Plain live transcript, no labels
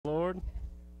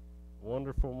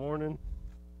wonderful morning.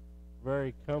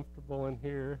 Very comfortable in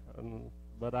here,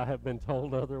 but I have been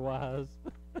told otherwise.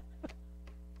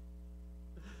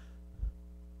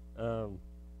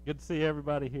 Good to see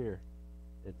everybody here.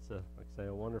 It's, like I say,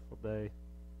 a wonderful day.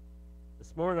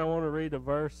 This morning I want to read a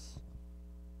verse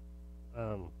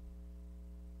out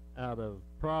of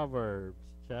Proverbs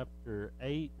chapter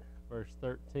 8, verse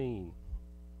 13.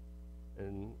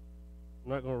 And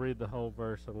I'm not going to read the whole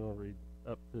verse. I'm going to read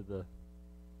up to the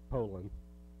colon.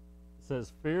 It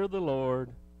says, "Fear the Lord.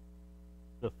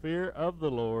 The fear of the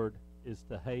Lord is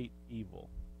to hate evil."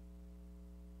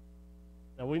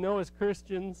 Now we know as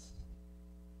Christians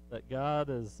that God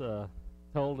has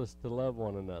told us to love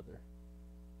one another,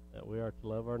 that we are to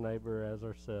love our neighbor as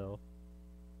ourselves.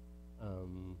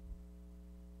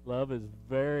 Love is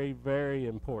very, very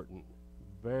important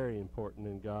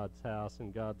in God's house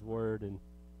and God's word and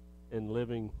in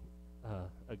living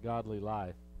a godly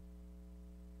life.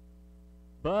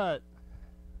 But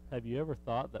have you ever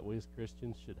thought that we as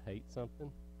Christians should hate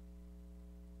something?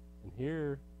 And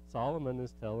here Solomon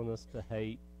is telling us to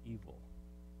hate evil.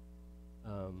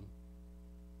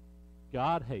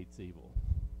 God hates evil.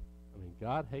 I mean,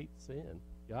 God hates sin.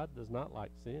 God does not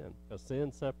like sin because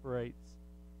sin separates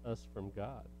us from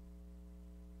God.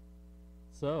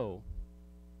 So,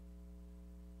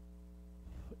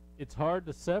 it's hard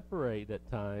to separate at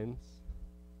times.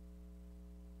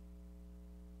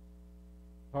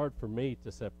 Hard for me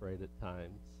to separate at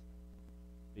times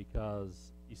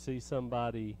because you see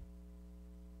somebody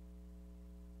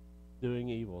doing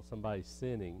evil, somebody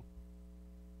sinning,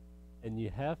 and you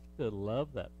have to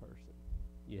love that person.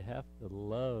 You have to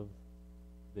love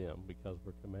them because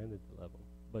we're commanded to love them.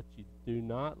 But you do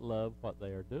not love what they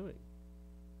are doing.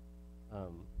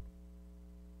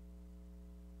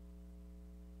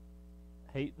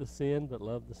 Hate the sin, but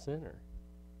love the sinner.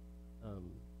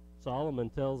 Solomon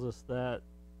tells us that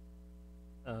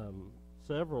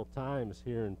several times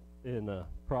here in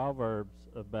Proverbs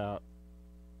about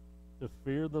to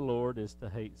fear the Lord is to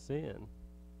hate sin.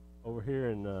 Over here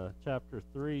in chapter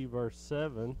 3, verse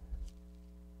 7,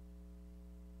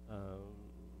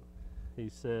 he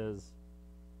says,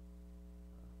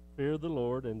 "Fear the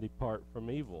Lord and depart from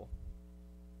evil."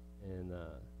 And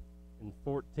in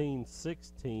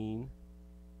 14:16,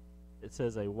 it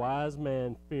says, "A wise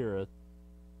man feareth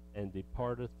and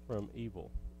departeth from evil."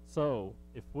 So,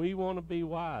 if we want to be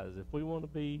wise, if we want to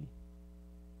be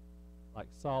like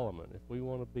Solomon, if we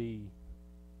want to be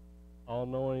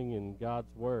all-knowing in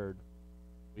God's word,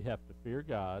 we have to fear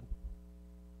God,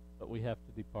 but we have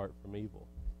to depart from evil.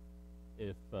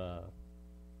 If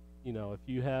if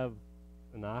you have,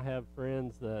 and I have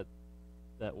friends that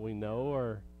we know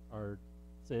are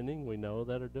sinning, we know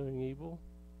that are doing evil,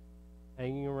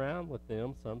 hanging around with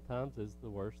them sometimes is the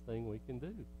worst thing we can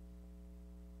do.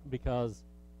 Because,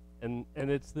 and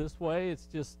it's this way, it's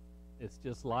just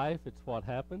life, it's what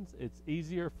happens. It's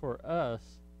easier for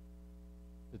us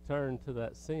to turn to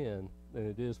that sin than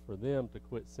it is for them to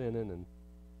quit sinning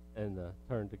and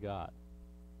turn to God.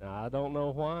 Now, I don't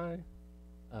know why.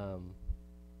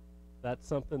 That's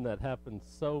something that happens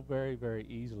so very, very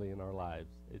easily in our lives.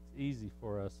 It's easy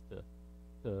for us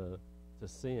to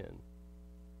sin.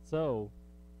 So,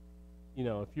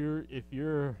 if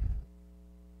you're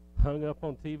hung up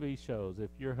on TV shows, if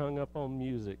you're hung up on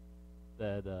music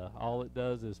that all it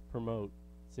does is promote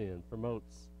sin,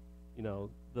 promotes,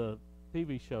 the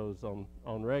TV shows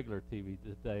on regular TV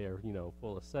today are,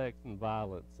 full of sex and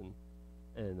violence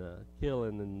and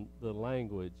killing and the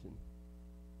language. And,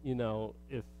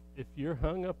 if you're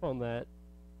hung up on that,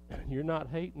 you're not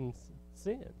hating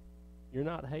sin. You're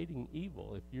not hating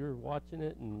evil. If you're watching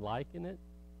it and liking it,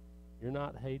 you're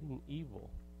not hating evil.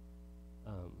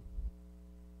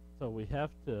 So we have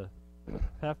to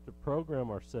program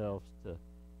ourselves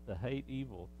to hate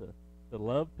evil, to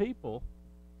love people,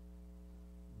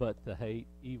 but to hate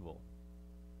evil.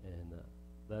 And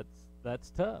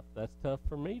that's tough. That's tough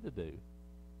for me to do.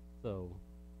 So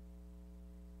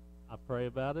I pray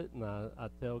about it, and I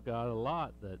tell God a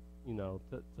lot that,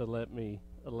 to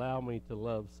allow me to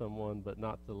love someone, but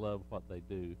not to love what they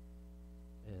do.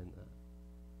 And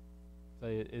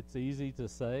it's easy to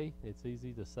say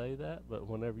that, but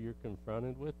whenever you're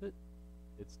confronted with it,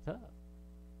 it's tough.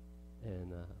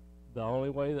 And the only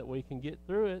way that we can get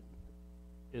through it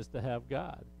is to have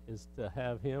God, is to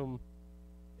have Him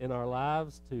in our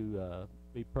lives, to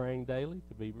be praying daily,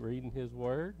 to be reading His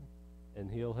Word,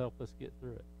 and He'll help us get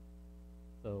through it.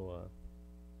 So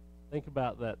think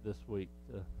about that this week,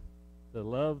 to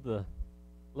love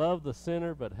the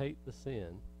sinner but hate the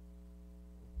sin.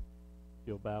 If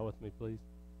you'll bow with me, please.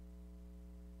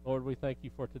 Lord, we thank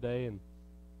you for today, and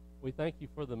We thank you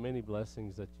for the many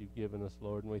blessings that you've given us,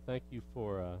 Lord, and we thank you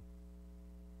for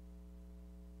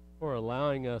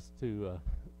allowing us to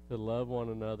love one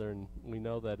another, and we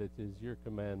know that it is your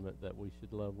commandment that we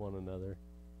should love one another.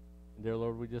 And dear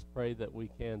Lord, we just pray that we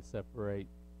can separate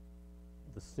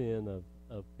the sin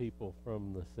of people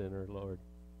from the sinner, Lord,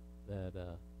 that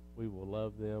we will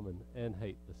love them and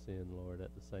hate the sin, Lord,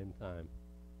 at the same time.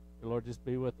 And Lord, just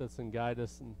be with us and guide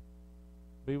us, and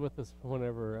be with us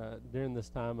whenever during this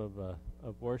time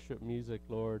of worship music,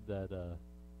 Lord, that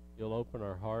you'll open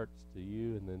our hearts to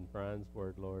you, and then Brian's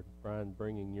word, Lord, Brian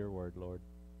bringing your word, Lord,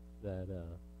 that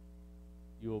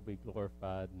you will be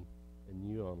glorified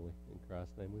and you only. In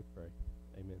Christ's name we pray.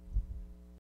 Amen.